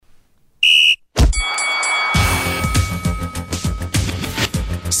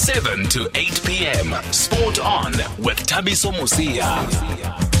7 to 8 p.m. Sport On with Thabiso Mosia.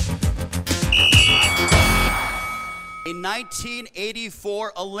 A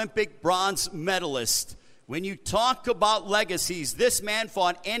 1984 Olympic bronze medalist. When you talk about legacies, this man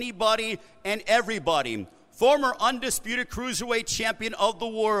fought anybody and everybody. Former undisputed cruiserweight champion of the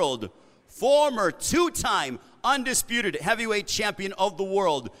world. Former two-time undisputed heavyweight champion of the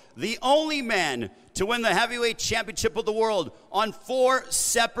world. The only man to win the heavyweight championship of the world on 4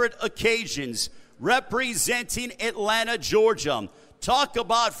 separate occasions. Representing Atlanta, Georgia. Talk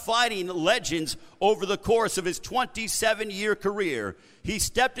about fighting legends over the course of his 27-year career. He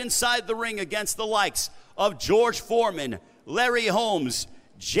stepped inside the ring against the likes of George Foreman, Larry Holmes,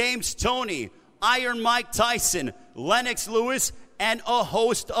 James Toney, Iron Mike Tyson, Lennox Lewis, and a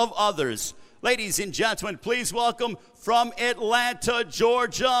host of others. Ladies and gentlemen, please welcome from Atlanta,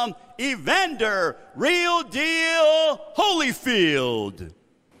 Georgia, Evander Real Deal Holyfield.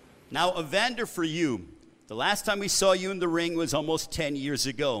 Now, Evander, for you, the last time we saw you in the ring was almost 10 years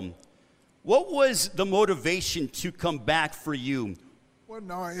ago. What was the motivation to come back for you? Well,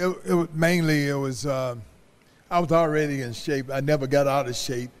 no, it was I was already in shape. I never got out of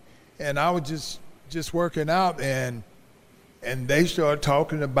shape. And I was just working out, and they started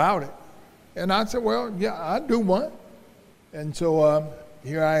talking about it. And I said, well, yeah, I do one. And so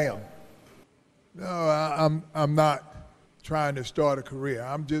here I am. No, I'm not trying to start a career.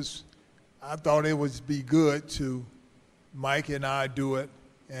 I thought it would be good to Mike and I do it,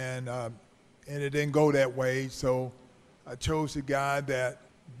 and it didn't go that way. So I chose the guy that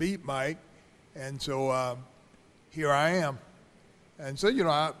beat Mike, and so here I am. And so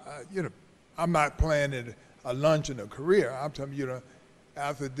I'm not planning a lunch in a career. I'm telling you,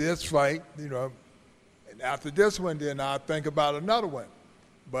 after this fight, and after this one, then I'll think about another one.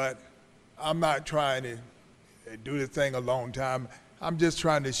 But I'm not trying to do this thing a long time. I'm just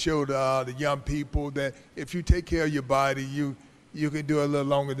trying to show the young people that if you take care of your body, you can do it a little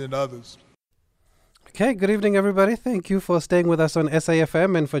longer than others. Okay, good evening, everybody. Thank you for staying with us on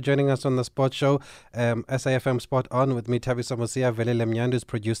SAFM and for joining us on the sports show. SAFM Sport On with me, Thabiso Mosia. Vele Lemnyandu is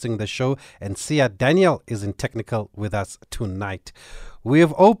producing the show, and Sia Daniel is in technical with us tonight. We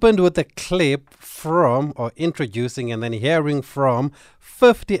have opened with a clip from, or introducing and then hearing from,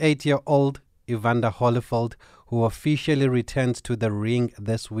 58-year-old Evander Holyfield, who officially returns to the ring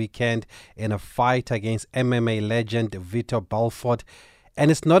this weekend in a fight against MMA legend Vitor Belfort.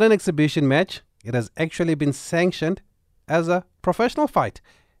 And it's not an exhibition match. It has actually been sanctioned as a professional fight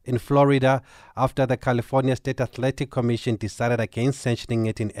in Florida after the California State Athletic Commission decided against sanctioning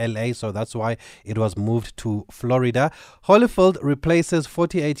it in LA, so that's why it was moved to Florida. Holyfield replaces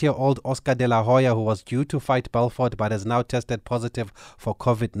 48-year-old Oscar De La Hoya, who was due to fight Belfort but has now tested positive for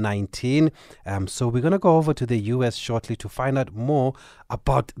COVID-19. So we're going to go over to the US shortly to find out more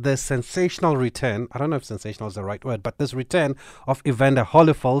about the sensational return. I don't know if sensational is the right word, but this return of Evander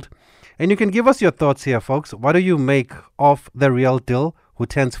Holyfield. And you can give us your thoughts here, folks. What do you make of the real deal, who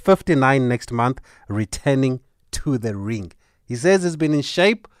turns 59 next month, returning to the ring? He says he's been in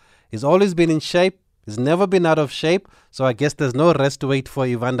shape. He's always been in shape. He's never been out of shape. So I guess there's no rest wait for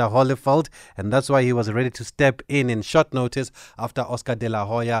Evander Holyfield. And that's why he was ready to step in short notice after Oscar De La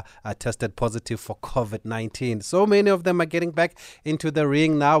Hoya tested positive for COVID-19. So many of them are getting back into the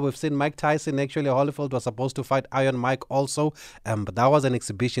ring now. We've seen Mike Tyson. Actually, Holyfield was supposed to fight Iron Mike also. But that was an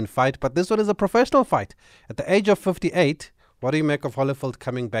exhibition fight. But this one is a professional fight. At the age of 58, what do you make of Holyfield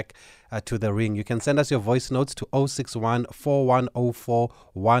coming back to the ring? You can send us your voice notes to 061 4104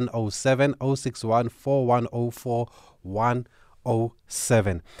 107, 061 4104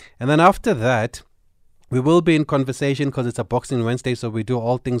 107. And then after that, we will be in conversation because it's a Boxing Wednesday, so we do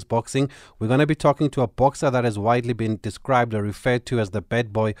all things boxing. We're going to be talking to a boxer that has widely been described or referred to as the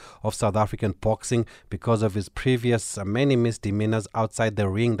bad boy of South African boxing because of his previous many misdemeanors outside the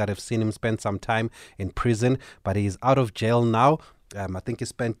ring that have seen him spend some time in prison. But he is out of jail now. I think he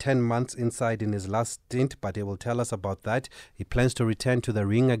spent 10 months inside in his last stint, but he will tell us about that. He plans to return to the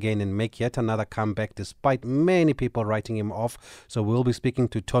ring again and make yet another comeback despite many people writing him off. So we'll be speaking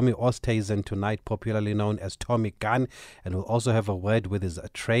to Tommy Oosthuizen tonight, popularly known as Tommy Gunn, and we'll also have a word with his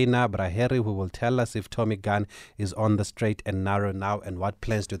trainer, Braheri, who will tell us if Tommy Gunn is on the straight and narrow now and what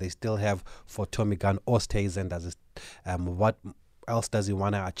plans do they still have for Tommy Gunn Oosthuizen. What else does he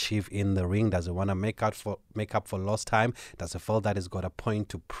want to achieve in the ring? Does he want to make up for lost time? Does he feel that he's got a point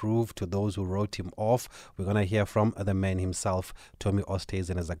to prove to those who wrote him off? We're going to hear from the man himself. Tommy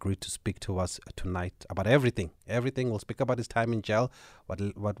Oosthuizen has agreed to speak to us tonight about everything. We'll speak about his time in jail,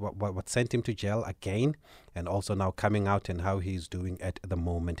 what sent him to jail again, and also now coming out and how he's doing at the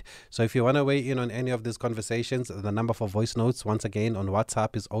moment. So if you want to weigh in on any of these conversations, the number for voice notes once again on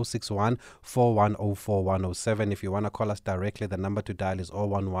WhatsApp is 061 410 4107. If you want to call us directly, the number to dial is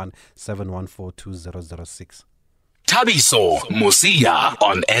 011 714 2006. Thabiso Mosia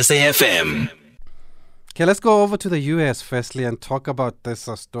on SAFM. Okay, let's go over to the US firstly and talk about this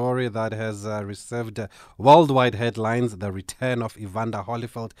story that has received worldwide headlines. The return of Evander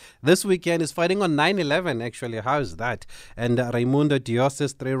Holyfield this weekend is fighting on 9/11, actually. How's that? And Raimundo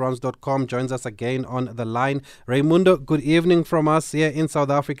Dios's 3rounds.com joins us again on the line. Raimundo, good evening from us here in South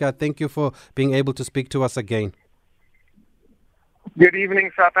Africa. Thank you for being able to speak to us again. Good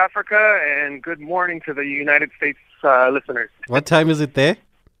evening, South Africa, and good morning to the United States listeners. What time is it there?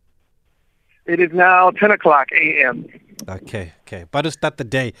 It is now 10 o'clock a.m. Okay. But to start the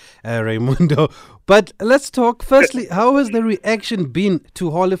day, Raimundo. But let's talk firstly, how has the reaction been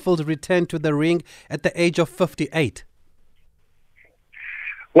to Holyfield's return to the ring at the age of 58?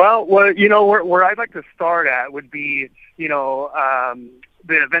 Well, where I'd like to start at would be,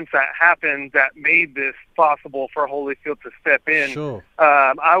 the events that happened that made this possible for Holyfield to step in. Sure.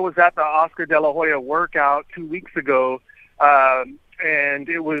 I was at the Oscar De La Hoya workout 2 weeks ago, and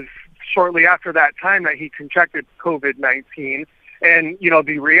it was shortly after that time that he contracted COVID-19. And,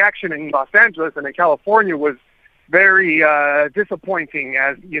 the reaction in Los Angeles and in California was very disappointing,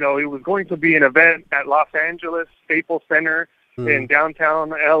 as, it was going to be an event at Los Angeles Staples Center in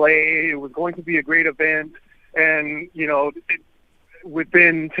downtown L.A. It was going to be a great event. And,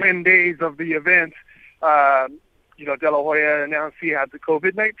 within 10 days of the event, De La Hoya announced he had the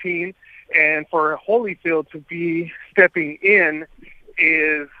COVID-19. And for Holyfield to be stepping in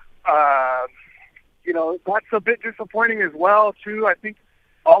is, that's a bit disappointing as well, too. I think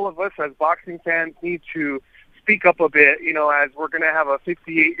all of us as boxing fans need to speak up a bit, as we're going to have a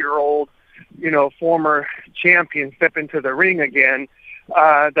 58-year-old, former champion step into the ring again.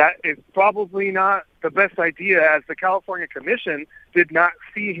 That is probably not the best idea, as the California Commission did not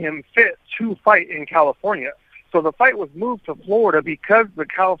see him fit to fight in California. So the fight was moved to Florida because the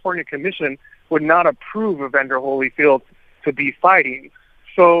California Commission would not approve of Evander Holyfield to be fighting.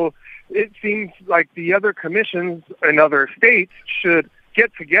 So it seems like the other commissions in other states should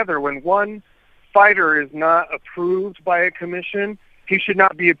get together. When one fighter is not approved by a commission, he should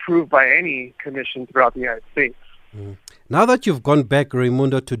not be approved by any commission throughout the United States. Now that you've gone back,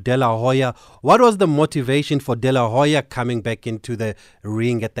 Raimundo, to De La Hoya, what was the motivation for De La Hoya coming back into the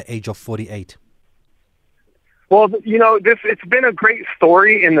ring at the age of 48? Well, it's been a great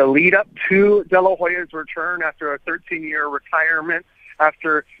story in the lead up to De La Hoya's return after a 13-year retirement,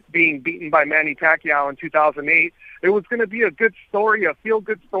 after being beaten by Manny Pacquiao in 2008. It was going to be a good story, a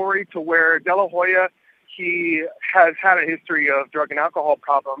feel-good story, to where De La Hoya, he has had a history of drug and alcohol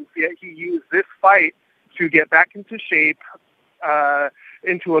problems, yet he used this fight to get back into shape,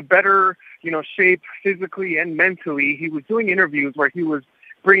 into a better, shape physically and mentally. He was doing interviews where he was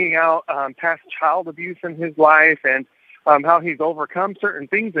bringing out past child abuse in his life and how he's overcome certain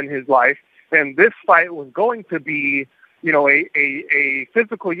things in his life. And this fight was going to be, a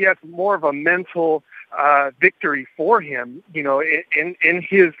physical, yes, more of a mental victory for him, in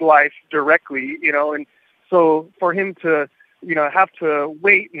his life directly, and so for him to, have to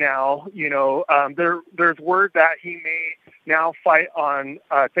wait now, there's word that he may now fight on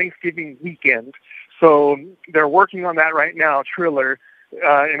Thanksgiving weekend. So they're working on that right now, Triller,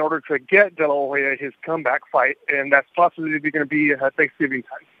 in order to get De La Hoya his comeback fight, and that's possibly going to be Thanksgiving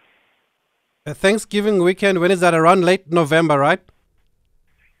time. Thanksgiving weekend, when is that? Around late November, right?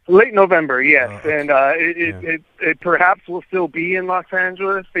 Late November, yes. Oh, okay. And it perhaps will still be in Los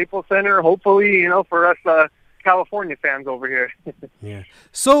Angeles Staples Center, hopefully, for us California fans over here. Yeah.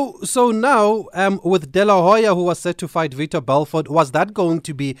 So now, with De La Hoya, who was set to fight Vitor Belfort, was that going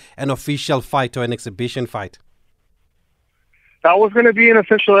to be an official fight or an exhibition fight? That was going to be an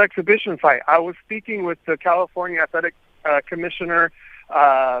official exhibition fight. I was speaking with the California Athletic Commissioner,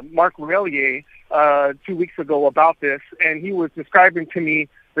 Mark Relier, 2 weeks ago about this, and he was describing to me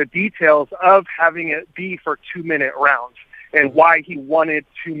the details of having it be for 2-minute rounds and why he wanted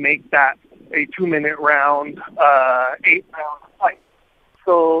to make that a 2-minute round, 8-round fight.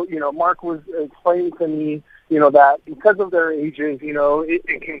 So, Mark was explaining to me, that because of their ages,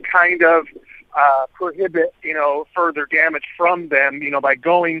 it can kind of prohibit, further damage from them, by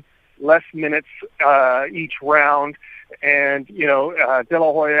going less minutes each round. And, De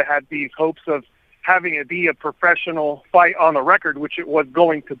La Hoya had these hopes of having it be a professional fight on the record, which it was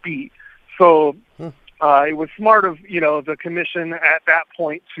going to be. So it was smart of, the commission at that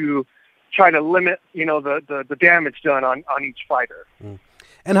point to try to limit, the damage done on each fighter.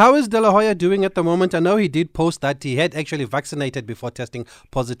 And how is De La Hoya doing at the moment? I know he did post that he had actually vaccinated before testing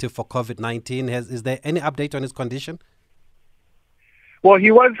positive for COVID-19. Is there any update on his condition? Well,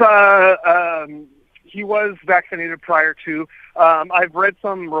 he was vaccinated prior to. I've read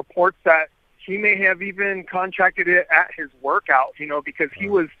some reports that he may have even contracted it at his workout, because he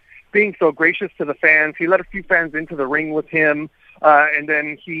was being so gracious to the fans. He let a few fans into the ring with him, and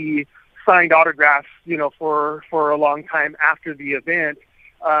then he signed autographs, for a long time after the event.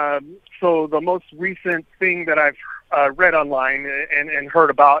 So the most recent thing that I've read online and heard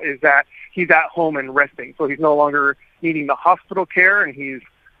about is that he's at home and resting. So he's no longer needing the hospital care, and he's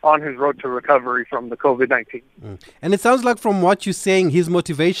on his road to recovery from the COVID-19. And it sounds like from what you're saying, his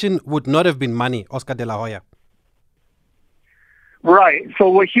motivation would not have been money, Oscar De La Hoya. Right. So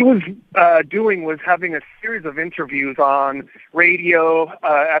what he was doing was having a series of interviews on radio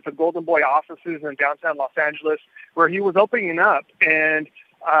at the Golden Boy offices in downtown Los Angeles, where he was opening up and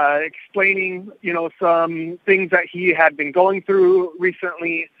explaining, some things that he had been going through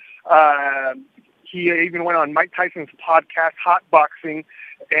recently. He even went on Mike Tyson's podcast, Hot Boxing,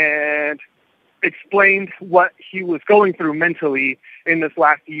 and explained what he was going through mentally in this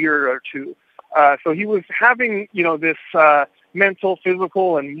last year or two. So he was having, this mental,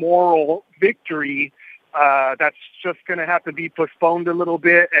 physical, and moral victory that's just going to have to be postponed a little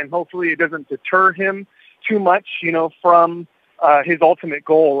bit, and hopefully it doesn't deter him too much, from his ultimate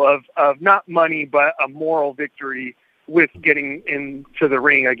goal of not money, but a moral victory with getting into the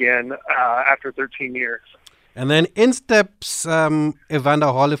ring again after 13 years. And then in steps Evander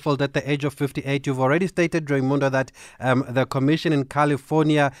Holyfield at the age of 58. You've already stated, Raimundo, that the commission in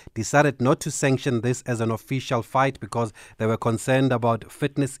California decided not to sanction this as an official fight because they were concerned about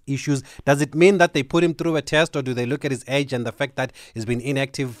fitness issues. Does it mean that they put him through a test, or do they look at his age and the fact that he's been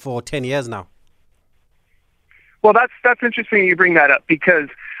inactive for 10 years now? Well, that's interesting you bring that up, because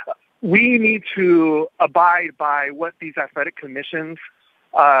we need to abide by what these athletic commissions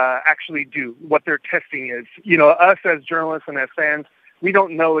actually do, what their testing is. Us as journalists and as fans, we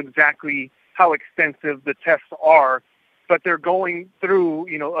don't know exactly how extensive the tests are, but they're going through,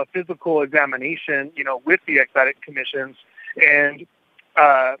 a physical examination, with the athletic commissions. And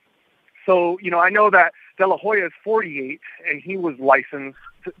so, I know that De La Hoya is 48 and he was licensed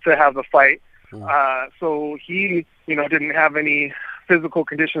to have the fight. So he, didn't have any physical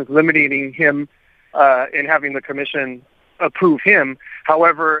conditions limiting him in having the commission approve him.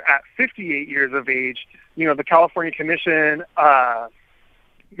 However, at 58 years of age, the California Commission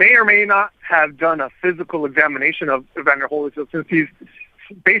may or may not have done a physical examination of Evander Holyfield since he's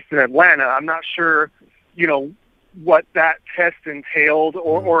based in Atlanta. I'm not sure, what that test entailed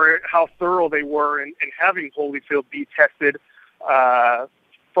or how thorough they were in having Holyfield be tested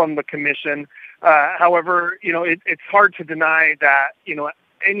from the commission. However, it's hard to deny that,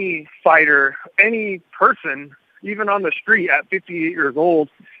 any fighter, any person, even on the street at 58 years old,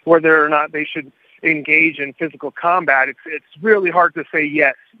 whether or not they should engage in physical combat, it's really hard to say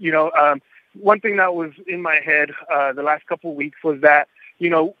yes. One thing that was in my head the last couple of weeks was that,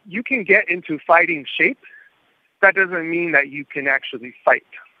 you can get into fighting shape. That doesn't mean that you can actually fight.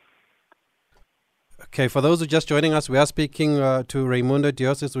 Okay, for those who are just joining us, we are speaking to Raimundo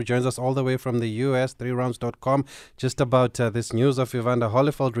Diosis, who joins us all the way from the US, 3rounds.com, just about this news of Evander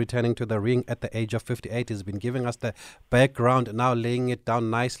Holyfield returning to the ring at the age of 58. He's been giving us the background, now laying it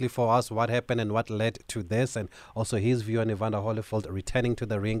down nicely for us, what happened and what led to this, and also his view on Evander Holyfield returning to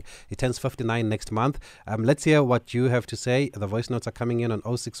the ring. He turns 59 next month. Let's hear what you have to say. The voice notes are coming in on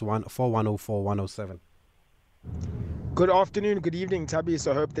 061 4104 107. Good afternoon, good evening, Tabby.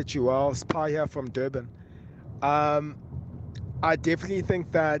 So I hope that you're well. Spy here from Durban. I definitely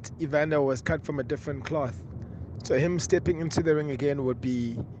think that Evander was cut from a different cloth. So him stepping into the ring again would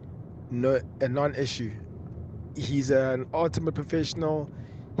be a non-issue. He's an ultimate professional.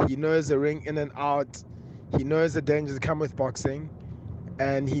 He knows the ring in and out. He knows the dangers that come with boxing.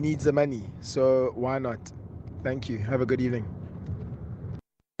 And he needs the money. So why not? Thank you. Have a good evening.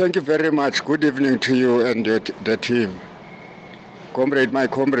 Thank you very much. Good evening to you and the team. My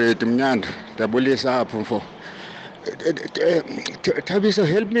comrade, Mnyand, Tabulisa Apumfo.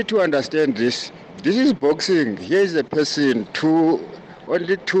 Tabiso, help me to understand this. This is boxing. Here is a person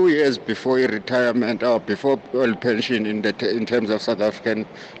only 2 years before retirement or before pension in terms of South African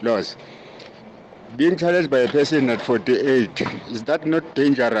laws. Being challenged by a person at 48, is that not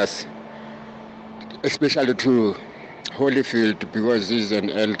dangerous? Especially to Holyfield, because he's an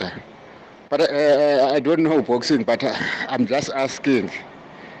elder. But I don't know boxing, but I'm just asking,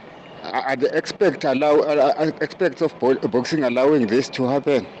 are the aspects of boxing allowing this to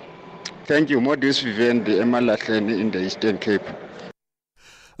happen? Thank you. Modis Vivendi, Emalahleni in the Eastern Cape.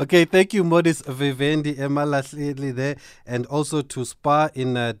 Okay, thank you, Modis Vivendi, Emma Lasley there, and also to Spa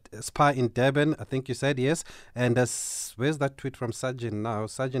in Durban. I think you said yes. And where's that tweet from Sajin now?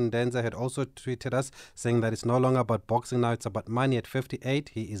 Sajin Denza had also tweeted us saying that it's no longer about boxing now; it's about money. At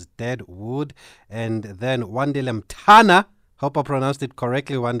 58, he is dead wood. And then Wandile Mtana. Hope I pronounced it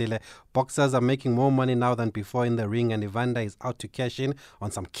correctly, Wandile. Boxers are making more money now than before in the ring, and Evander is out to cash in on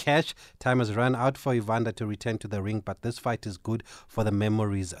some cash. Time has run out for Evander to return to the ring, but this fight is good for the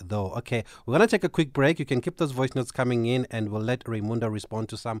memories, though. Okay, we're going to take a quick break. You can keep those voice notes coming in, and we'll let Raimundo respond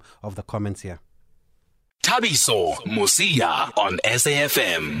to some of the comments here. Thabiso Mosia on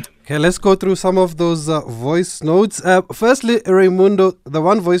SAFM. Okay, let's go through some of those voice notes. Firstly, Raimundo, the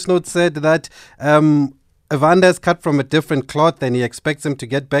one voice note said that Evander is cut from a different cloth and he expects him to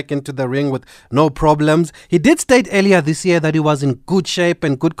get back into the ring with no problems. He did state earlier this year that he was in good shape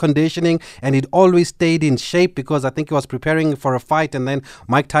and good conditioning, and he'd always stayed in shape because I think he was preparing for a fight, and then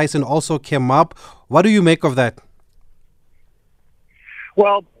Mike Tyson also came up. What do you make of that?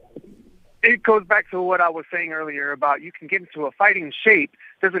 Well, it goes back to what I was saying earlier about you can get into a fighting shape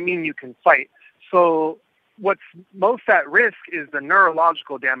doesn't mean you can fight. So what's most at risk is the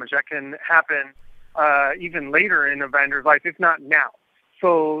neurological damage that can happen even later in Evander's life, if not now.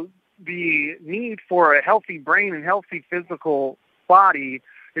 So the need for a healthy brain and healthy physical body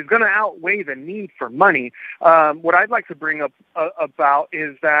is going to outweigh the need for money. What I'd like to bring up about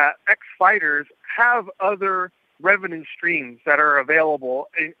is that ex-fighters have other revenue streams that are available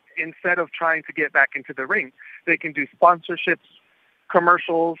instead of trying to get back into the ring. They can do sponsorships,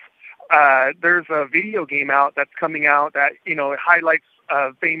 commercials. There's a video game out that's coming out that, you know, it highlights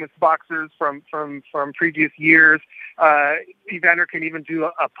famous boxers from previous years. Evander can even do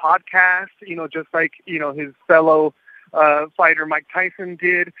a podcast, you know, just like, you know, his fellow fighter Mike Tyson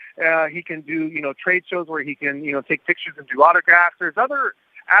did. He can do, you know, trade shows where he can, you know, take pictures and do autographs. There's other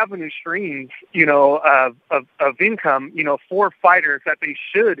avenue streams, you know, of income, you know, for fighters that they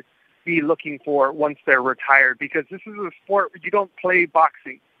should be looking for once they're retired, because this is a sport you don't play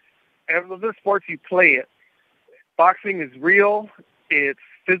boxing. Every other sports you play it. Boxing is real. It's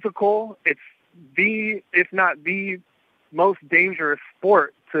physical. It's the, if not the most dangerous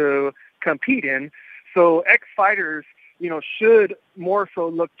sport to compete in. So ex-fighters, you know, should more so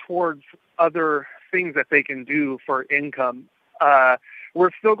look towards other things that they can do for income.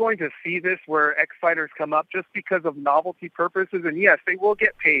 We're still going to see this where ex-fighters come up just because of novelty purposes. And yes, they will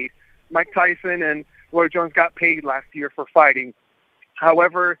get paid. Mike Tyson and Roy Jones got paid last year for fighting.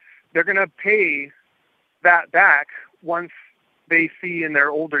 However, they're going to pay that back once they see in their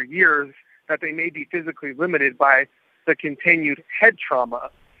older years that they may be physically limited by the continued head trauma.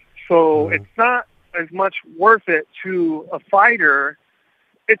 So it's not as much worth it to a fighter.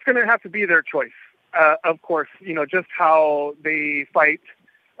 It's going to have to be their choice. Of course, you know, just how they fight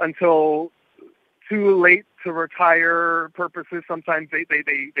until too late to retire purposes. Sometimes they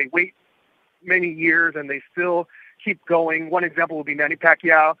wait many years and they still keep going. One example would be Manny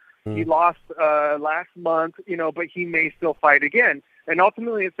Pacquiao. He lost last month, you know, but he may still fight again. And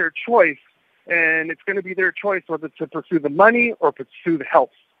ultimately, it's their choice, and it's going to be their choice whether to pursue the money or pursue the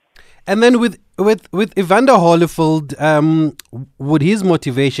health. And then with Evander Holyfield, would his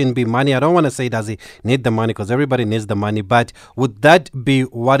motivation be money? I don't want to say does he need the money, because everybody needs the money, but would that be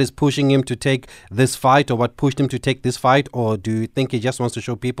what is pushing him to take this fight, or what pushed him to take this fight, or do you think he just wants to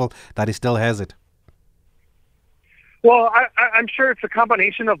show people that he still has it? Well, I'm sure it's a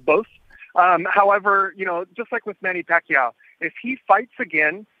combination of both. However, you know, just like with Manny Pacquiao, if he fights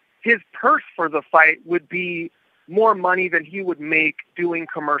again, his purse for the fight would be more money than he would make doing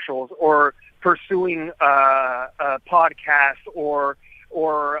commercials or pursuing podcasts or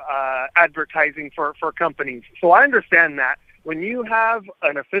advertising for companies. So I understand that. When you have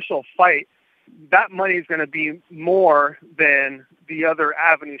an official fight, that money is going to be more than the other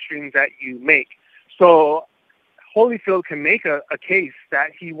avenue streams that you make. So Holyfield can make a case that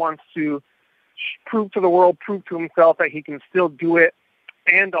he wants to prove to the world, prove to himself that he can still do it,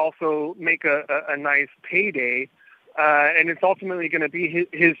 and also make a nice payday. And it's ultimately going to be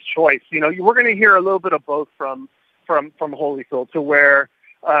his choice. You know, we're going to hear a little bit of both from Holyfield, to where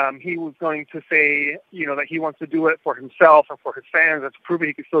he was going to say, you know, that he wants to do it for himself and for his fans, and to prove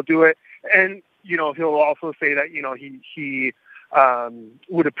he can still do it. And, you know, he'll also say that, you know, he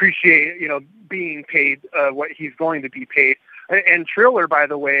would appreciate, you know, being paid what he's going to be paid. And Triller, by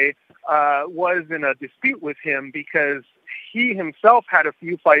the way, was in a dispute with him because he himself had a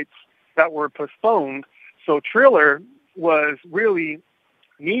few fights that were postponed. So Triller was really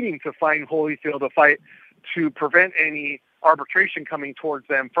needing to find Holyfield a fight to prevent any arbitration coming towards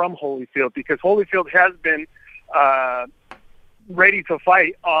them from Holyfield, because Holyfield has been ready to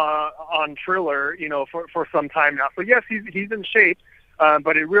fight on Triller, for some time now. So yes, he's in shape,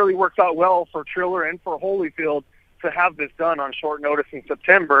 but it really works out well for Triller and for Holyfield to have this done on short notice in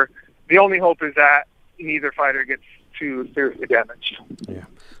September. The only hope is that neither fighter gets too seriously damaged. Yeah.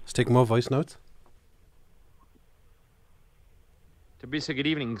 Let's take more voice notes. Tabisa, good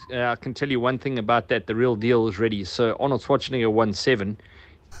evening. I can tell you one thing about that. The real deal is ready. So Arnold Schwarzenegger won 7.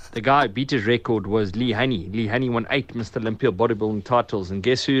 The guy who beat his record was Lee Haney. Lee Haney won 8 Mr. Olympia bodybuilding titles. And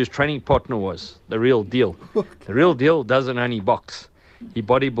guess who his training partner was? The real deal. The real deal doesn't only box. He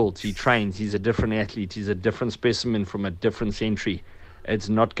bodybuilds, he trains, he's a different athlete, he's a different specimen from a different century. It's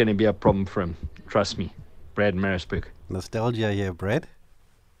not going to be a problem for him. Trust me. Brad Marisburg. Nostalgia here, Brad.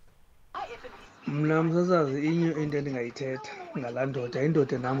 Mna msasazi inyo into endingayithetha ngalaa ndoda,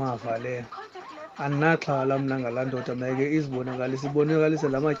 indoda enamava leyo. Andinaxhala mna ngalaa ndoda, mayeke ibonakalise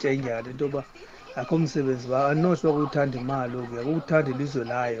la matyendyana into yoba akho msebenzi ba andinothi uba kuwuthanda imali okuya, kuwuthanda ilizwe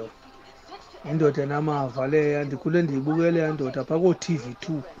layo. Indoda enamava leyo, ndikhule ndiyibukele yaa ndoda phaa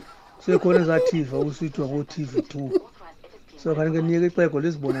koo-TV2. Sekhona ezaa TV usithiwa koo-TV2. So khanike niyeke ixhego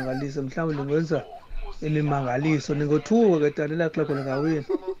lizibonakalise, mhlawumbi lingenza ilimangaliso. Ningothuka ke tani elaa xhego lingawini.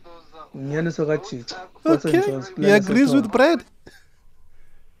 Nyaniso kaJixa. Okay, he agrees with Brad.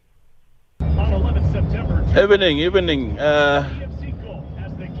 Evening.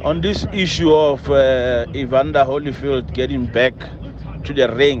 On this issue of Evander Holyfield getting back to the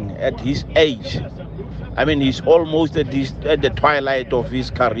ring at his age, I mean, he's almost at the twilight of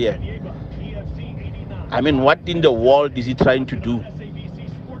his career. I mean, what in the world is he trying to do?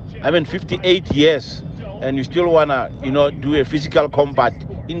 I mean, 58 years, and you still wanna, do a physical combat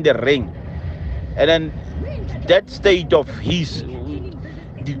in the ring, and then that state of his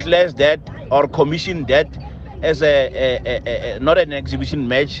declares that or commission that as a not an exhibition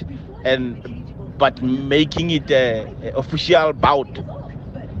match, but making it a official bout.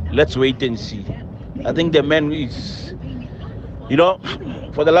 Let's wait and see. I think the man is,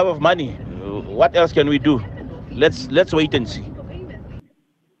 for the love of money, what else can we do? Let's wait and see.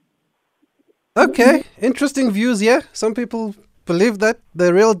 Okay, interesting views here. Some people believe that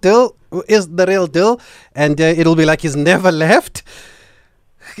the real deal is the real deal, and it'll be like he's never left.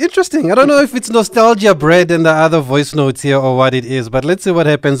 Interesting. I don't know if it's nostalgia, Brad, and the other voice notes here or what it is, but let's see what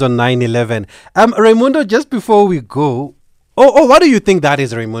happens on 9/11. Raimundo, just before we go, what do you think that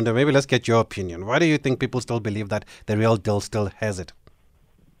is, Raimundo? Maybe let's get your opinion. Why do you think people still believe that the real deal still has it?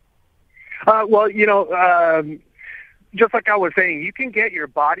 Well, just like I was saying, you can get your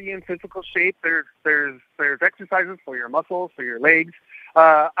body in physical shape. There's exercises for your muscles, for your legs.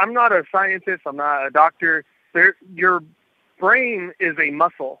 I'm not a scientist. I'm not a doctor. Your brain is a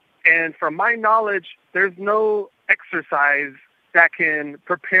muscle. And from my knowledge, there's no exercise that can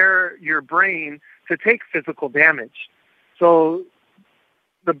prepare your brain to take physical damage. So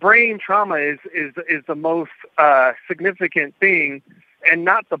the brain trauma is the most significant thing, and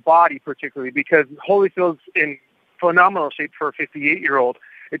not the body particularly, because Holyfield's in phenomenal shape for a 58-year-old.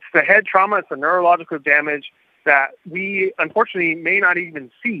 It's the head trauma, it's the neurological damage that we unfortunately may not even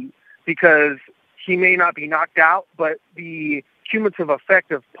see, because he may not be knocked out, but the cumulative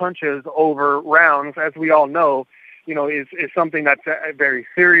effect of punches over rounds, as we all know, is something that's very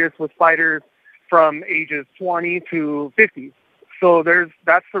serious with fighters from ages 20 to 50. So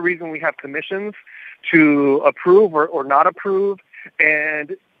that's the reason we have commissions to approve or not approve,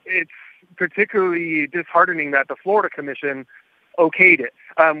 and it's particularly disheartening that the Florida Commission okayed it.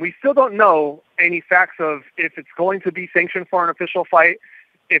 We still don't know any facts of if it's going to be sanctioned for an official fight.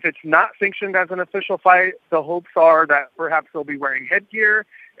 If it's not sanctioned as an official fight, the hopes are that perhaps they'll be wearing headgear,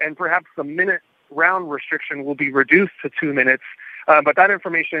 and perhaps the minute round restriction will be reduced to 2 minutes. But that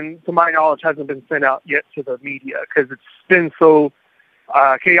information, to my knowledge, hasn't been sent out yet to the media, because it's been so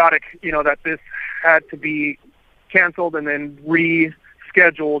chaotic, that this had to be canceled and then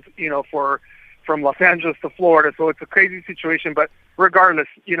rescheduled, from Los Angeles to Florida. So it's a crazy situation. But regardless,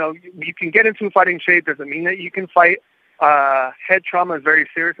 you can get into fighting shape. Doesn't mean that you can fight. Head trauma is very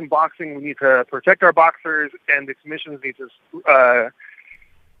serious in boxing. We need to protect our boxers, and the commissions need to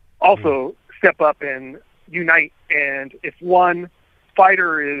also step up and unite. And if one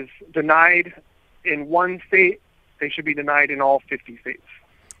fighter is denied in one state, they should be denied in all 50 states.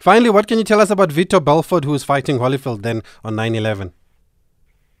 Finally, what can you tell us about Vitor Belfort, who is fighting Holyfield then on 9/11?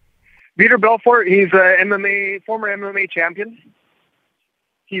 Vitor Belfort, he's a former MMA champion.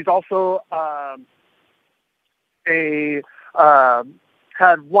 He's also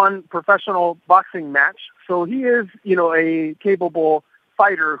had one professional boxing match. So he is, a capable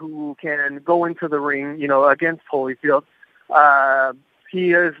fighter who can go into the ring, against Holyfield.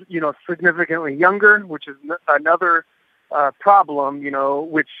 He is, significantly younger, which is another problem,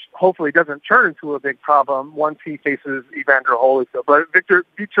 which hopefully doesn't turn into a big problem once he faces Evander Holyfield. But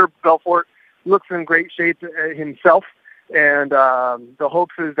Vitor Belfort looks in great shape himself, and the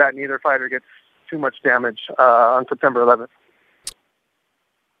hopes is that neither fighter gets too much damage on September 11th.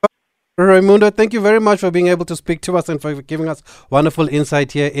 Raimundo, thank you very much for being able to speak to us and for giving us wonderful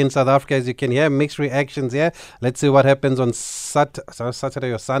insight here in South Africa. As you can hear, mixed reactions here. Let's see what happens on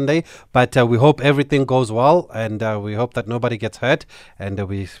Saturday or Sunday. But we hope everything goes well, and we hope that nobody gets hurt. And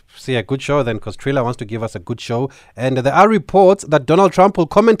we see a good show then, because Triller wants to give us a good show. And there are reports that Donald Trump will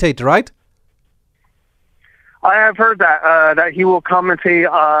commentate, right? I have heard that he will commentate,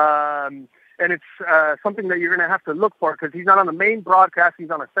 and it's something that you're going to have to look for because he's not on the main broadcast. He's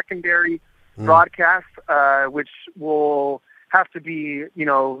on a secondary broadcast, which will have to be,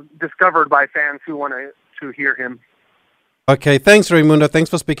 discovered by fans who want to hear him. Okay, thanks, Raimundo. Thanks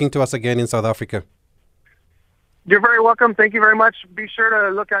for speaking to us again in South Africa. You're very welcome. Thank you very much. Be sure to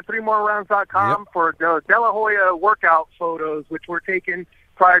look at 3morerounds.com for the De La Hoya workout photos, which were taken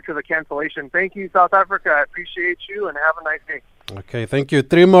prior to the cancellation. Thank you, South Africa. I appreciate you, and have a nice day. Okay, thank you.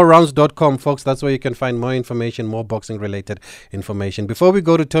 3morerounds.com, folks. That's where you can find more information, more boxing-related information. Before we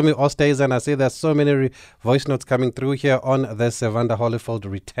go to Tommy Oosthuizen, I see there's so many voice notes coming through here on this Evander Holyfield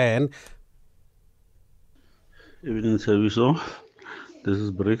return. Evening, Serviso. This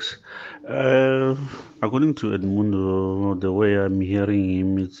is Briggs. According to Edmundo, the way I'm hearing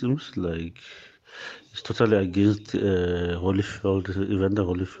him, it seems like he's totally against Holyfield, Evander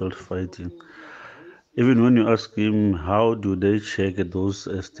Holyfield fighting. Even when you ask him how do they check those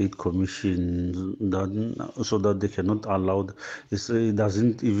state commissions so that they cannot allow, he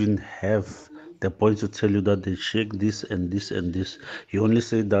doesn't even have the point to tell you that they check this and this and this. He only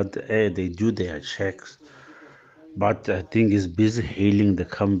said that they do their checks. But I think he's busy hailing the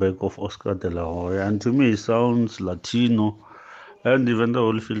comeback of Oscar De La Hoya. And to me, he sounds Latino. And Evander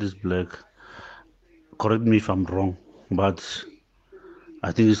Holyfield is black. Correct me if I'm wrong. But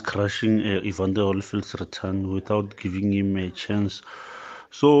I think he's crushing Evander Holyfield's return without giving him a chance.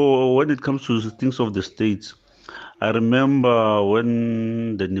 So when it comes to things of the states, I remember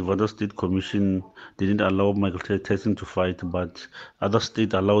when the Nevada State Commission didn't allow Michael Tyson to fight, but other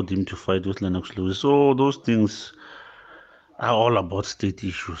states allowed him to fight with Lennox Lewis. So those things are all about state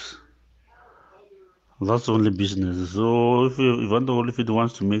issues. That's only business. So if Evander Holyfield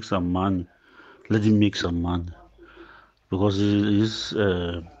wants to make some money, let him make some money. Because his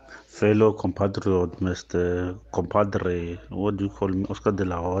fellow compatriot, Mr. Compadre, what do you call him, Oscar De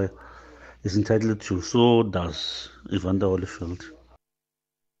La Hoya, is entitled to. So does Evander Holyfield.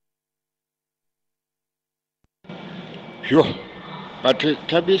 Sure. But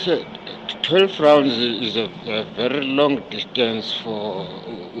Tabisa, 12 rounds is a very long distance for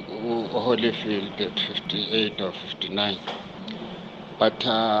Holyfield at 58 or 59. But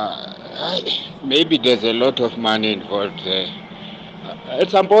maybe there's a lot of money involved there. At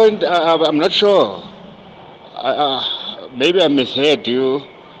some point, I'm not sure. Maybe I misheard you.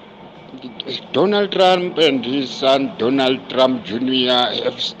 Donald Trump and his son Donald Trump Jr.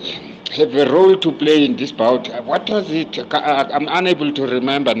 have a role to play in this bout. What was it? I'm unable to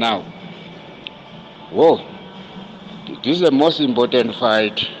remember now. Whoa. This is the most important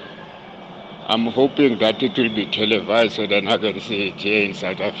fight. I'm hoping that it will be televised so that I can see it here in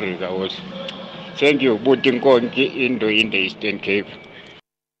South Africa also. Thank you. Butinkonki Indo in the Eastern Cape.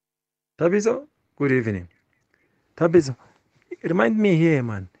 Tabiso, good evening. Tabiso, remind me here,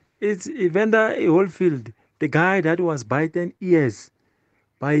 man. It's Evander Holyfield, the guy that was bitten ears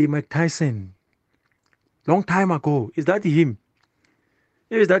by Mike Tyson long time ago. Is that him?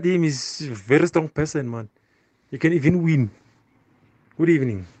 If that him, is a very strong person, man. He can even win. Good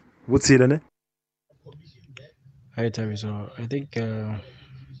evening. What's it, Anna? Hi, Terry. So I think it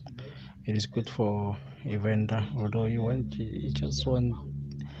is good for Evander, although he just want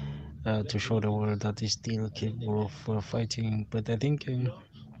to show the world that he's still capable of fighting. But I think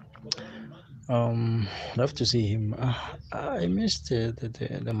love to see him. I missed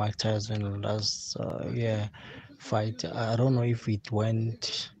the Mike Tyson last year fight. I don't know if it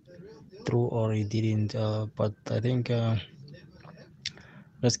went through or it didn't. But I think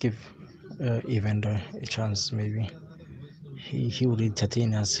let's give Evander a chance. Maybe he will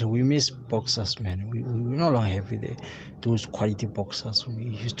entertain us. We miss boxers, man. We no longer have those quality boxers we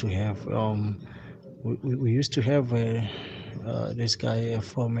used to have. We used to have this guy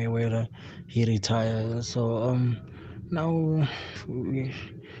from where he retired. So now we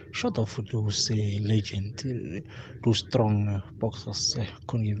short of those legend, those strong boxers.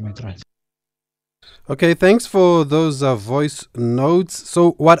 Couldn't give me a chance. Okay, thanks for those voice notes.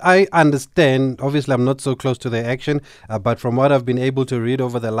 So what I understand, obviously I'm not so close to the action, but from what I've been able to read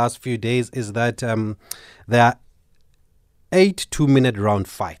over the last few days is that there are 8 2-minute round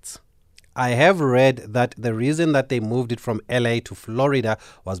fights. I have read that the reason that they moved it from LA to Florida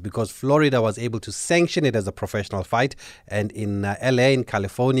was because Florida was able to sanction it as a professional fight, and in LA, in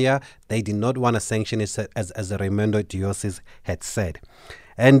California, they did not want to sanction it as Raimundo Dios's had said.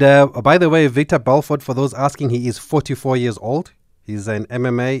 And by the way, Victor Belfort, for those asking, he is 44 years old. He's an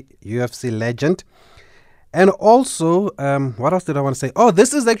MMA UFC legend. And also, what else did I want to say? Oh,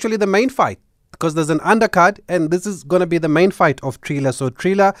 this is actually the main fight, because there's an undercard, and this is going to be the main fight of Triller. So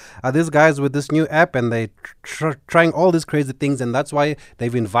Triller are these guys with this new app, and they're trying all these crazy things, and that's why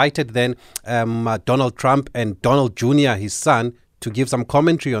they've invited then Donald Trump and Donald Jr., his son, to give some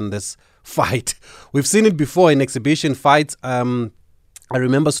commentary on this fight. We've seen it before in exhibition fights. I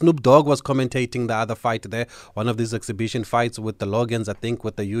remember Snoop Dogg was commentating the other fight there, one of these exhibition fights with the Logans, I think,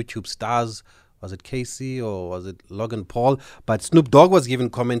 with the YouTube stars. Was it Casey or was it Logan Paul? But Snoop Dogg was giving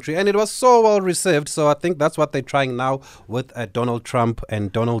commentary, and it was so well received. So I think that's what they're trying now with Donald Trump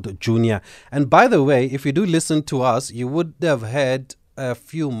and Donald Jr. And by the way, if you do listen to us, you would have heard a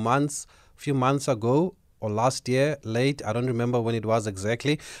few months ago or last year, late, I don't remember when it was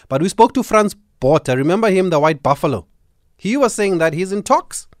exactly, but we spoke to Frans Botha. Remember him, the White Buffalo? He was saying that he's in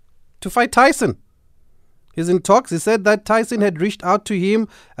talks to fight Tyson. He's in talks. He said that Tyson had reached out to him,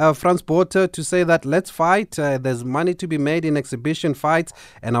 Frans Botha, to say that let's fight. There's money to be made in exhibition fights,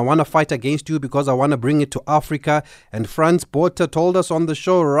 and I want to fight against you because I want to bring it to Africa. And Frans Botha told us on the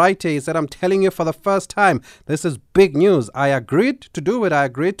show right here, he said, I'm telling you for the first time, this is big news. I agreed to do it. I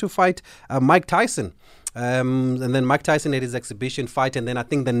agreed to fight Mike Tyson. And then Mike Tyson had his exhibition fight, and then I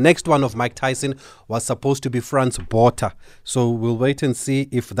think the next one of Mike Tyson was supposed to be Frans Botha. So we'll wait and see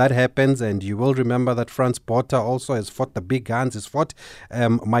if that happens. And you will remember that Frans Botha also has fought the big guns. He's fought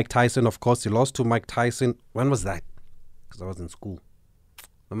Mike Tyson, of course. He lost to Mike Tyson. When was that? Because I was in school.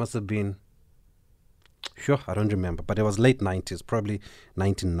 It must have been, I don't remember, but it was late 90s, probably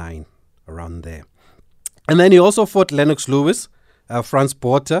 99, around there. And then he also fought Lennox Lewis, Frans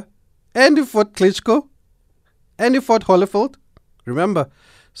Botha, and he fought Klitschko. And he fought Holyfield, remember?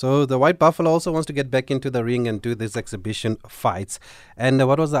 So the White Buffalo also wants to get back into the ring and do these exhibition fights. And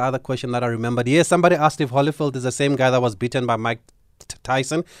what was the other question that I remembered? Yes, somebody asked if Holyfield is the same guy that was beaten by Mike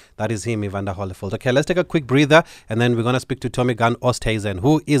Tyson. That is him, Evander Holyfield. Okay, let's take a quick breather, and then we're going to speak to Tommy Gunn Oosthuizen,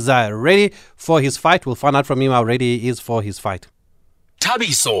 who is ready for his fight. We'll find out from him how ready he is for his fight.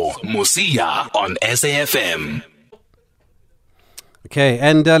 Thabiso Mosia on SAFM. Okay,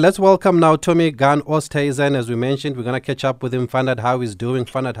 and let's welcome now Tommy Gunn Oosthuizen. As we mentioned, we're going to catch up with him, find out how he's doing,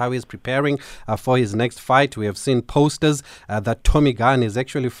 find out how he's preparing for his next fight. We have seen posters that Tommy Gunn is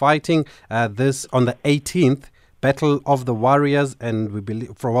actually fighting this on the 18th, Battle of the Warriors, and we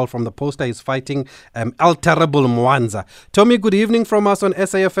believe, from the poster, he's fighting El Terrible Mwanza. Tommy, good evening from us on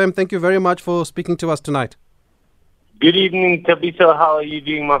SAFM. Thank you very much for speaking to us tonight. Good evening, Thabiso. How are you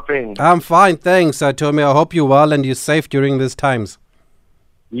doing, my friend? I'm fine, thanks, Tommy. I hope you're well and you're safe during these times.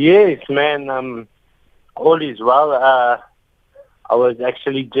 Yes, man. All is well. I was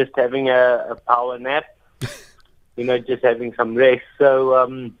actually just having a power nap, just having some rest.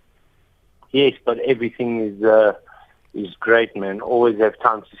 So, yes, but everything is great, man. Always have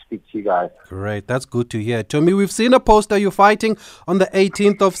time to speak to you guys. Great, that's good to hear. Tommy, we've seen a poster you're fighting on the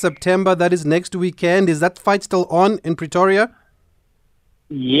 18th of September. That is next weekend. Is that fight still on in Pretoria?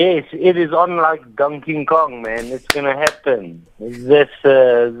 Yes, it is on like Donkey Kong, man. It's going to happen. This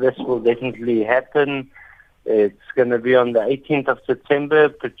will definitely happen. It's going to be on the 18th of September,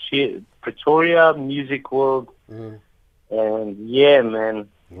 Pretoria Music World. And yeah, man.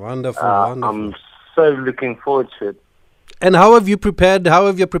 Wonderful, wonderful. I'm so looking forward to it. And how have you prepared? How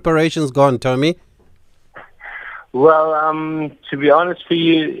have your preparations gone, Tommy? Well, to be honest with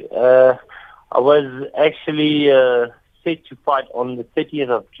you, I was actually set to fight on the 30th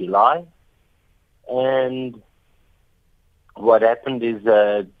of July, and what happened is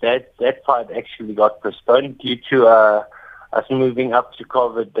that fight actually got postponed due to us moving up to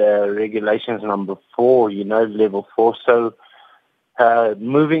COVID regulations number 4, level 4. So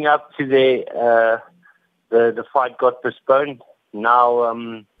moving up to there, the fight got postponed.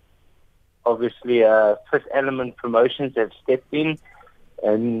 Now, obviously, Fifth Element Promotions have stepped in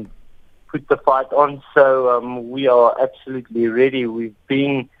and put the fight on, so we are absolutely ready. We've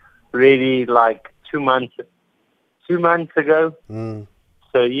been ready like 2 months ago.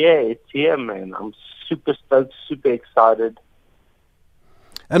 So yeah, it's here, man. I'm super stoked, super excited.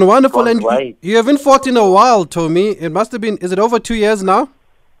 And wonderful. And you haven't fought in a while, Tommy. It must have been, is it over 2 years now?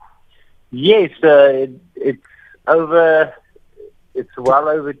 Yes, it's over. It's well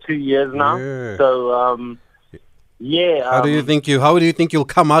over 2 years now. Yeah. So, yeah. How do you think you'll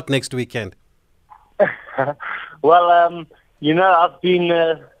come out next weekend? Well, I've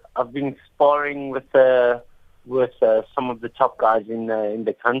been sparring with some of the top guys in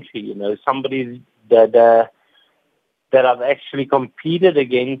the country. You know, somebody that I've actually competed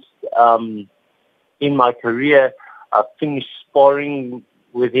against in my career. I finished sparring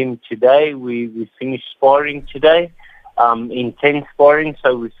with him today. We finished sparring today, intense sparring.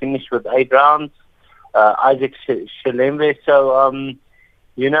 So we finished with 8 rounds. Isaac Shalembe. So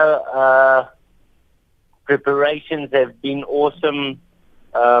preparations have been awesome.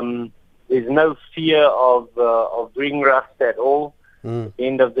 There's no fear of ring rust at all. At the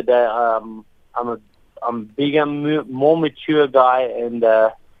end of the day, I'm a bigger, more mature guy, and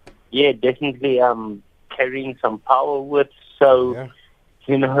definitely carrying some power with. So,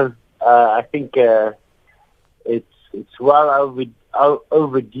 I think it's well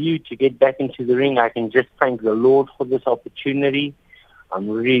overdue to get back into the ring. I can just thank the Lord for this opportunity. I'm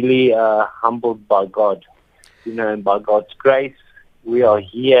really humbled by God, and by God's grace, we are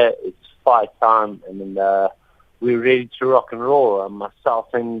here. It's fight time, and we're ready to rock and roll.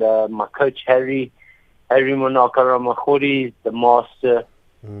 Myself and my coach Harry Monaka Ramachori, the master.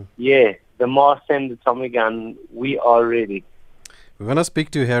 The master and the Tommy Gun. We are ready. We're going to speak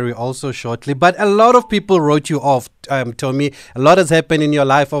to Harry also shortly, but a lot of people wrote you off, Tommy. A lot has happened in your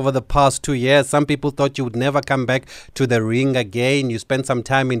life over the past 2 years. Some people thought you would never come back to the ring again. You spent some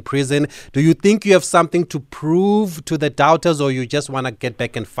time in prison. Do you think you have something to prove to the doubters, or you just want to get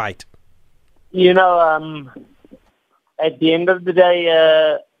back and fight? At the end of the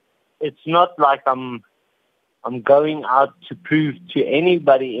day, it's not like I'm going out to prove to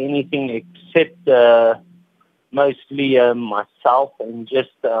anybody anything except mostly myself, and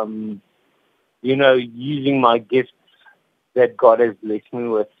just using my gifts that God has blessed me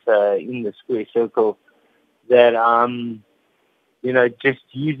with in the square circle. That just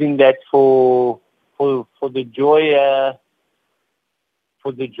using that for the joy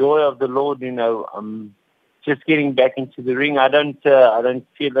of the Lord. Just getting back into the ring. I don't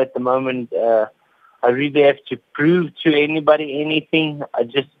feel at the moment I really have to prove to anybody anything. I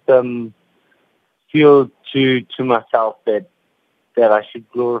just feel to myself that I should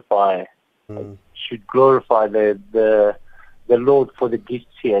glorify the Lord for the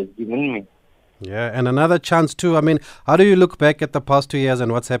gifts He has given me. Yeah, and another chance too. I mean, how do you look back at the past 2 years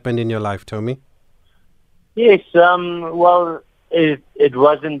and what's happened in your life, Tommy? Yes, well, it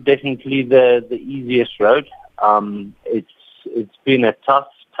wasn't definitely the easiest road. It's been a tough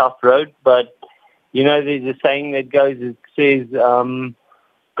road, but there's a saying that goes, it says,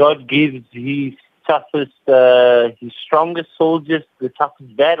 God gives His strongest soldiers the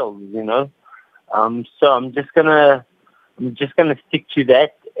toughest battles. So I'm just gonna stick to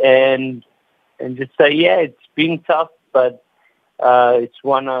that and just say, it's been tough, but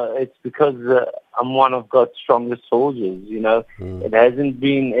it's because I'm one of God's strongest soldiers. It hasn't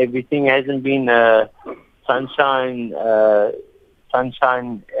been, everything hasn't been sunshine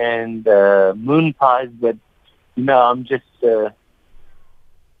and moon pies, but I'm just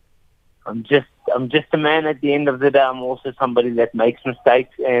a man at the end of the day. I'm also somebody that makes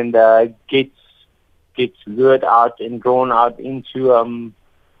mistakes and gets lured out and drawn out into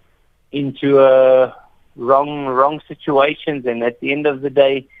wrong situations. And at the end of the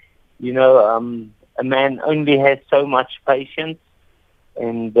day, a man only has so much patience.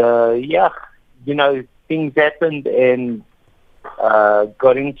 And things happened, and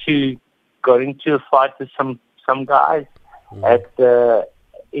got into a fight with some guys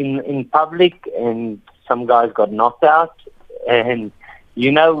in public, and some guys got knocked out. And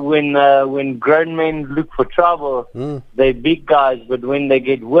when grown men look for trouble, they're big guys, but when they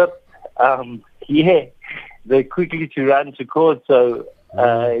get whipped, they're quickly to run to court. So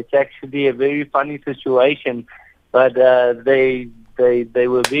it's actually a very funny situation. But they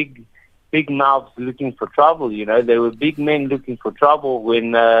were big mouths looking for trouble. They were big men looking for trouble.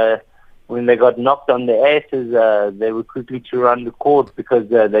 When they got knocked on their asses, they were quickly to run to court because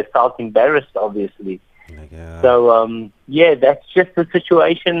they felt embarrassed, obviously. Yeah. So that's just the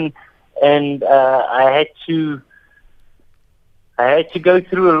situation, and I had to go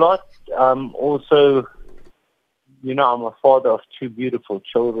through a lot. Also, I'm a father of 2 beautiful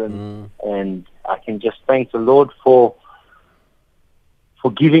children, and I can just thank the Lord for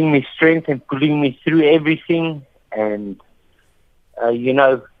giving me strength and pulling me through everything. And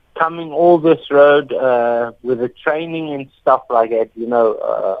coming all this road with the training and stuff like that,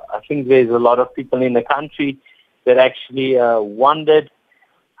 I think there's a lot of people in the country that actually wondered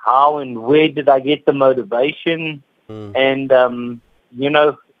how and where did I get the motivation? And,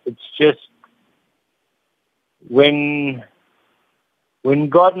 it's just when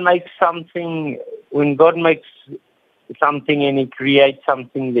God makes something, and He creates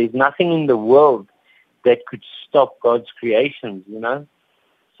something, there's nothing in the world that could stop God's creations,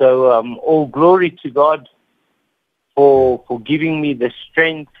 So all glory to God for giving me the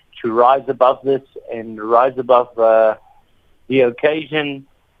strength to rise above this and rise above the occasion.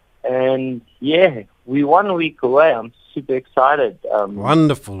 And we're 1 week away. I'm super excited.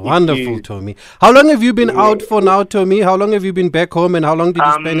 Wonderful, Tommy. How long have you been out for now, Tommy? How long have you been back home, and how long did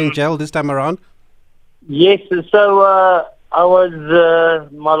you spend in jail this time around? Yes, so I was,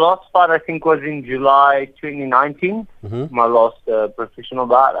 my last fight I think was in July 2019. My last professional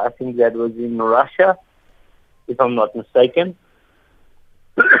bout, I think that was in Russia, if I'm not mistaken.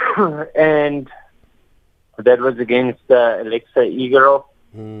 And that was against Alexei Igorov.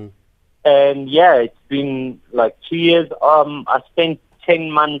 And it's been like 2 years. I spent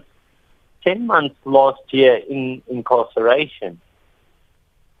 10 months last year in incarceration.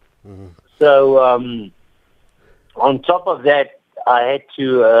 So on top of that, I had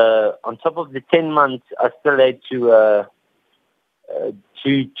to, on top of the 10 months, I still had to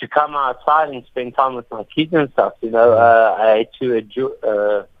come outside and spend time with my kids and stuff. I had to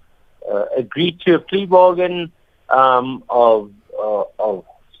agree to a plea bargain of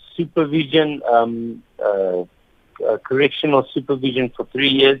supervision, correctional supervision for 3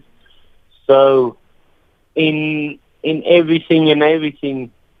 years. So in everything,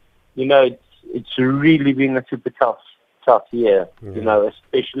 it's really been a super tough year.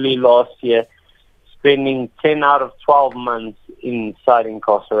 Especially last year, spending 10 out of 12 months inside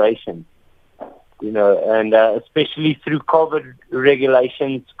incarceration. And especially through COVID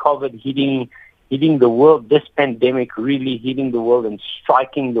regulations, COVID hitting the world, this pandemic really hitting the world and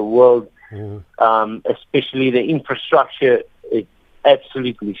striking the world, especially the infrastructure, it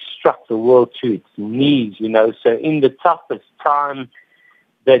absolutely struck the world to its knees, So in the toughest time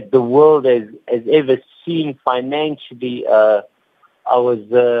that the world has ever seen financially, I was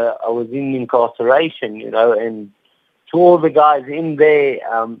in incarceration, and to all the guys in there,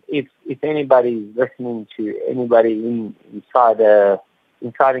 if anybody is listening to anybody inside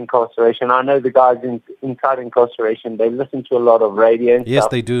incarceration, I know the guys inside incarceration, they listen to a lot of radio and Yes,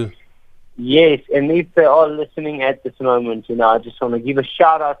 stuff. they do. Yes, and if they are listening at this moment, I just want to give a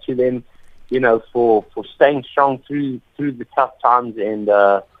shout out to them, for staying strong through the tough times, and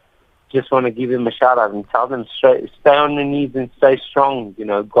just want to give them a shout out and tell them stay on your knees and stay strong.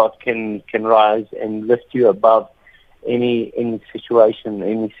 God can rise and lift you above any situation,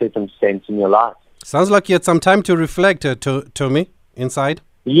 any circumstance in your life. Sounds like you had some time to reflect, Tommy, inside.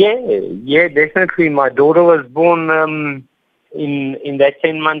 Yeah, definitely. My daughter was born in that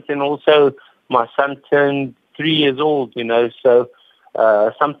 10 months, and also my son turned 3 years old, So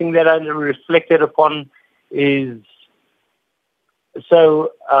something that I reflected upon is,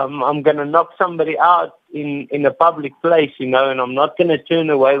 I'm going to knock somebody out in a public place, and I'm not going to turn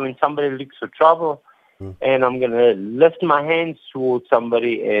away when somebody looks for trouble. And I'm going to lift my hands towards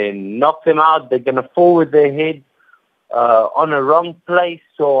somebody and knock them out. They're going to fall with their head on a wrong place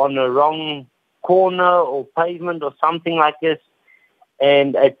or on a wrong corner or pavement or something like this.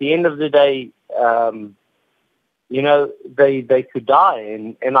 And at the end of the day, they could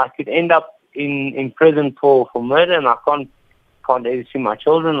die, and I could end up in prison for murder, and I can't ever see my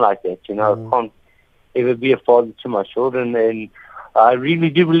children like that. I can't ever be a father to my children, and I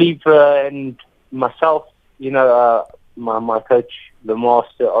really do believe, and myself, my coach, the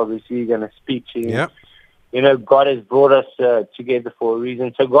master, obviously going to speak to him. Yeah. God has brought us together for a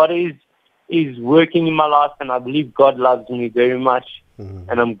reason. So God is working in my life, and I believe God loves me very much, and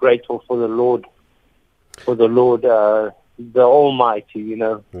I'm grateful for the Lord, the Almighty.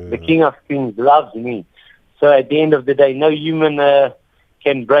 The King of Kings loves me. So at the end of the day, no human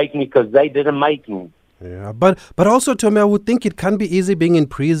can break me because they didn't make me. Yeah, but also, Tommy, I would think it can be easy being in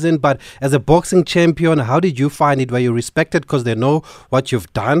prison, but as a boxing champion, how did you find it? Were you respected because they know what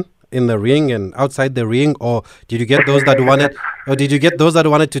you've done in the ring and outside the ring, or did you get those that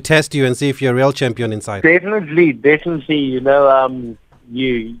wanted to test you and see if you're a real champion inside? Definitely.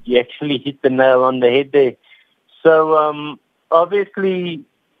 You actually hit the nail on the head there. So obviously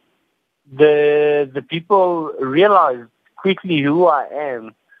the people realize quickly who I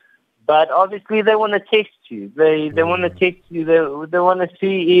am. But obviously, they want to test you. They want to test you. They want to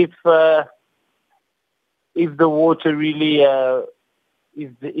see if the water really,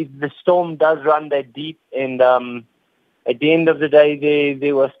 if the storm does run that deep. And at the end of the day,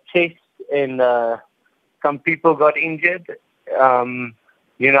 there was tests, and some people got injured.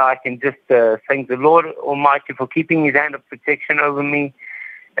 I can just thank the Lord Almighty for keeping His hand of protection over me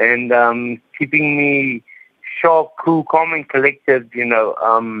and keeping me sharp, cool, calm, and collected.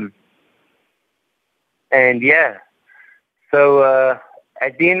 And yeah, so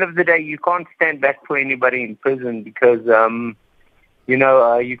at the end of the day, you can't stand back for anybody in prison because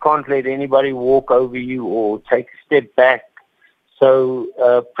you can't let anybody walk over you or take a step back. So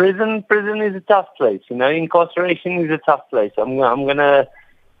prison is a tough place. Incarceration is a tough place. I'm gonna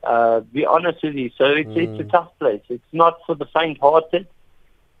be honest with you. So it's a tough place. It's not for the faint-hearted.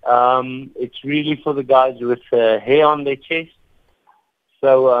 It's really for the guys with hair on their chest.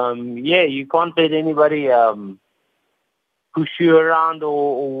 So you can't let anybody push you around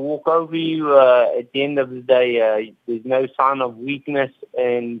or walk over you. At the end of the day, there's no sign of weakness,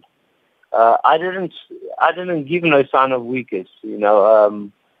 and I didn't give no sign of weakness. At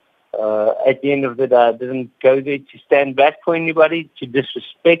the end of the day, I didn't go there to stand back for anybody, to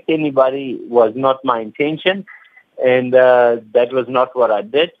disrespect anybody was not my intention, and that was not what I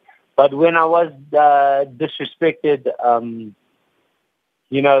did. But when I was disrespected,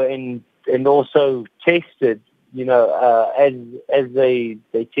 and also tested, as they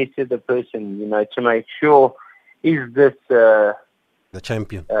tested the person, to make sure, is this the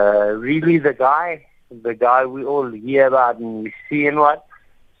champion really the guy we all hear about and we see and what?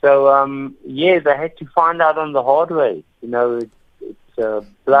 So they had to find out on the hard way. It's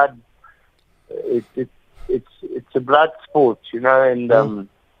blood. It's a blood sport, and.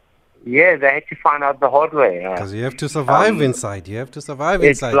 Yeah, they had to find out the hard way. Because you have to survive inside. You have to survive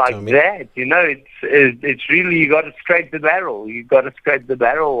inside. It's like Tommy. that, It's really, you got to scrape the barrel. You got to scrape the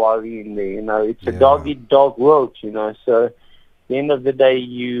barrel while you're in there. It's a dog-eat-dog world. So at the end of the day,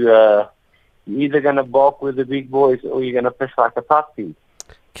 you're either gonna bark with the big boys or you're gonna piss like a puppy.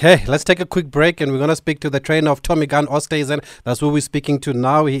 Okay, let's take a quick break and we're going to speak to the trainer of Tommy Gunn Oosthuizen. That's who we're speaking to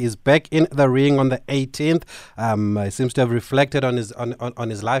now. He is back in the ring on the 18th. He seems to have reflected on his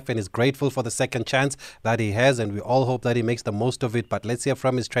life and is grateful for the second chance that he has, and we all hope that he makes the most of it. But let's hear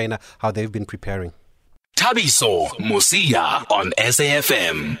from his trainer how they've been preparing. Thabiso Mosia on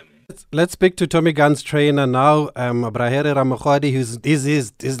SAFM. Let's speak to Tommy Gunn's trainer now, Brahere Ramokgadi, who's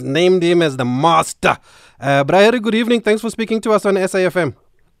named him as the master. Brahere, good evening. Thanks for speaking to us on SAFM.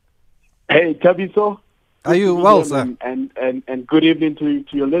 Hey, Thabiso. Are you well, sir? And good evening to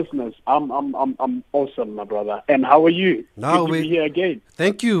your listeners. I'm awesome, my brother. And how are you? Now good to be here again.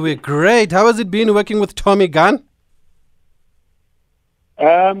 Thank you. We're great. How has it been working with Tommy Gunn?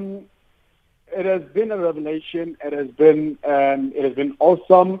 It has been a revelation. It has been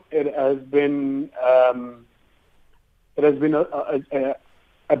awesome. It has been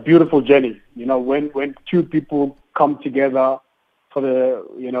a beautiful journey. When two people come together for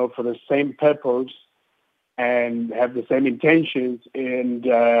the same purpose and have the same intentions and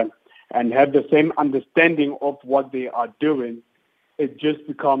have the same understanding of what they are doing, it just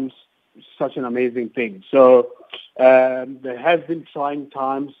becomes such an amazing thing. So there has been trying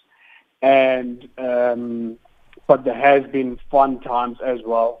times, but there has been fun times as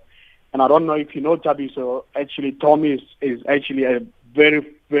well. And I don't know if you know Thabiso, actually Tommy is actually a very,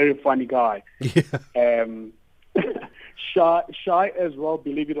 very funny guy. Yeah. Shy as well,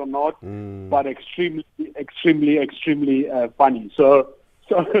 believe it or not, but extremely funny. So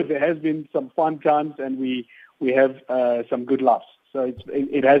there has been some fun times, and we have some good laughs. So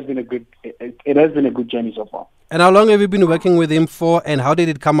it has been a good journey so far. And how long have you been working with him for, and how did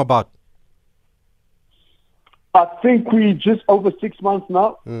it come about? I think we just over 6 months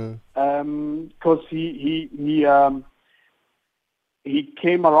now, because he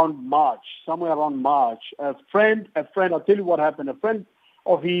came around March, somewhere around March. A friend, I'll tell you what happened. A friend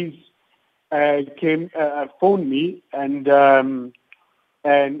of his phoned me and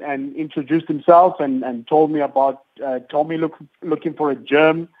introduced himself and told me about Tommy looking for a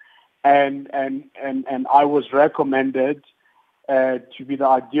gym, and I was recommended to be the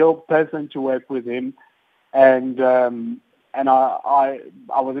ideal person to work with him, and I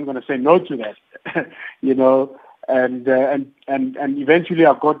wasn't going to say no to that, And eventually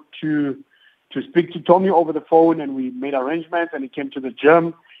I got to speak to Tommy over the phone, and we made arrangements, and he came to the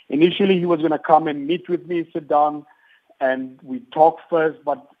gym. Initially, he was going to come and meet with me, sit down, and we talked first.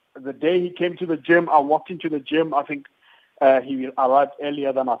 But the day he came to the gym, I walked into the gym. I think he arrived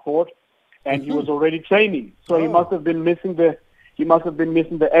earlier than I thought, and he was already training. So he must have been missing the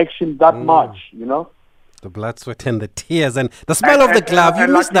action that much, The blood, sweat, and the tears, and the smell of the glove. You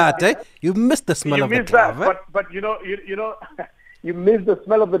missed that, eh? You missed the smell of the glove. But you miss the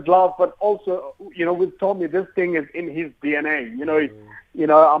smell of the glove. But also, with Tommy, this thing is in his DNA.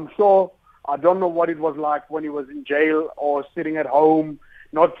 I'm sure. I don't know what it was like when he was in jail or sitting at home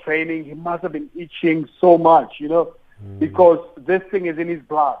not training, he must have been itching so much, because this thing is in his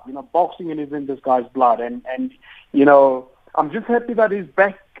blood. Boxing is in this guy's blood. And I'm just happy that he's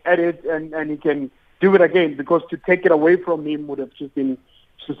back at it and he can do it again, because to take it away from him would have just been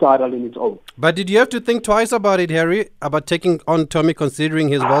suicidal in its own. But did you have to think twice about it, Harry, about taking on Tommy, considering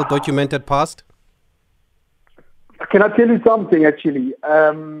his well-documented past? Can I tell you something, actually?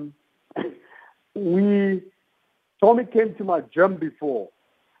 Tommy came to my gym before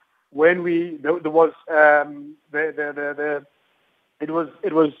when there was when the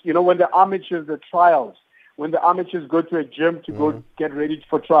amateurs, the trials, when the amateurs go to a gym to go get ready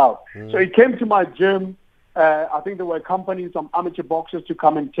for trial. So he came to my gym. I think they were accompanying some amateur boxers to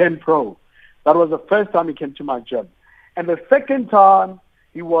come and turn pro. That was the first time he came to my gym. And the second time,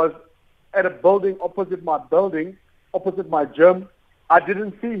 he was at a building opposite my gym. I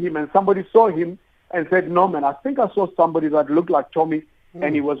didn't see him, and somebody saw him and said, "No, man, I think I saw somebody that looked like Tommy."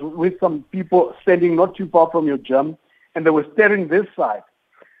 And he was with some people standing not too far from your gym, and they were staring this side.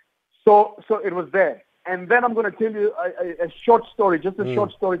 So it was there. And then I'm going to tell you a short story, just a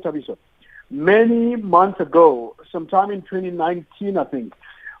short story, Tabiso. Many months ago, sometime in 2019, I think,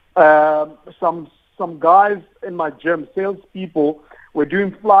 some guys in my gym, salespeople, were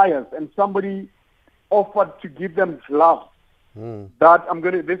doing flyers, and somebody offered to give them gloves.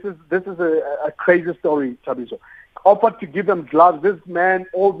 This is a crazy story, Tabiso. Offered to give them gloves. This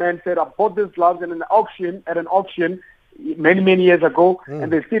old man said, "I bought these gloves at an auction many years ago,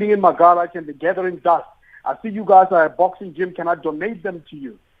 and they're sitting in my garage and they're gathering dust. I see you guys are a boxing gym. Can I donate them to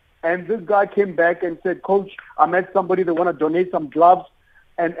you?" And this guy came back and said, "Coach, I met somebody that want to donate some gloves."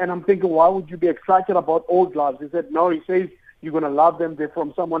 And I'm thinking, why would you be excited about old gloves? He said, "No," he says, "you're going to love them. They're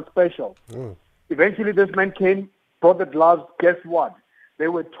from someone special." Eventually, this man came, brought the gloves. Guess what? They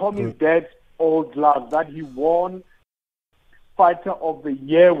were Tommy's dad's old gloves that he won Fighter of the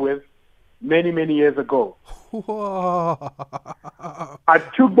Year with many years ago. I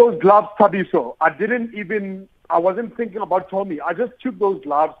took those gloves, Tabiso. I wasn't thinking about Tommy. I just took those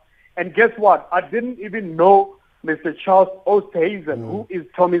gloves, and guess what? I didn't even know Mr. Charles Oosthuizen, who is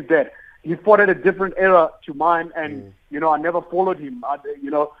Tommy's dad. He fought at a different era to mine, and I never followed him.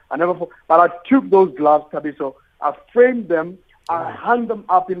 But I took those gloves, Tabiso. I framed them. I hung them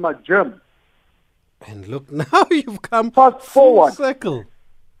up in my gym. And look, now you've come fast full circle.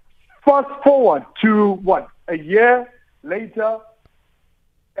 Fast forward to a year later,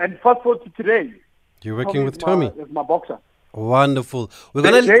 and fast forward to today. You're working with Tommy. Is my boxer. Wonderful.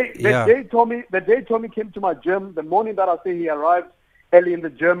 The day Tommy came to my gym, the morning that I say he arrived early in the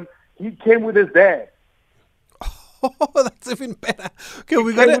gym, he came with his dad. Oh, that's even better. Okay,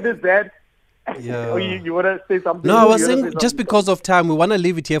 he came with his dad. Yeah. You want to say something? No, I was saying just because of time, we want to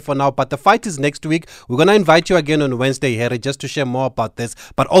leave it here for now. But the fight is next week. We're going to invite you again on Wednesday, Harry, just to share more about this,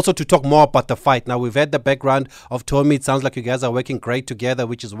 but also to talk more about the fight. Now, we've heard the background of Tommy. It sounds like you guys are working great together,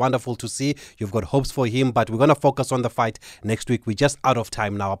 which is wonderful to see. You've got hopes for him, but we're going to focus on the fight next week. We're just out of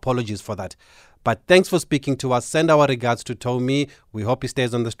time now. Apologies for that. But thanks for speaking to us. Send our regards to Tommy. We hope he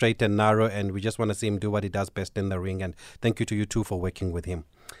stays on the straight and narrow, and we just want to see him do what he does best in the ring. And thank you to you too for working with him.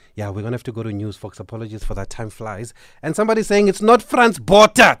 Yeah, we're going to have to go to news, folks. Apologies for that. Time flies. And somebody's saying it's not Franz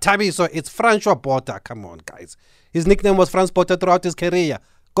Botha, Tabi, so it's Francois Botha. Come on, guys. His nickname was Franz Botha throughout his career.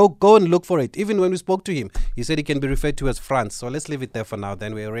 Go and look for it. Even when we spoke to him, he said he can be referred to as Franz. So let's leave it there for now.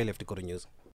 Then we really have to go to news.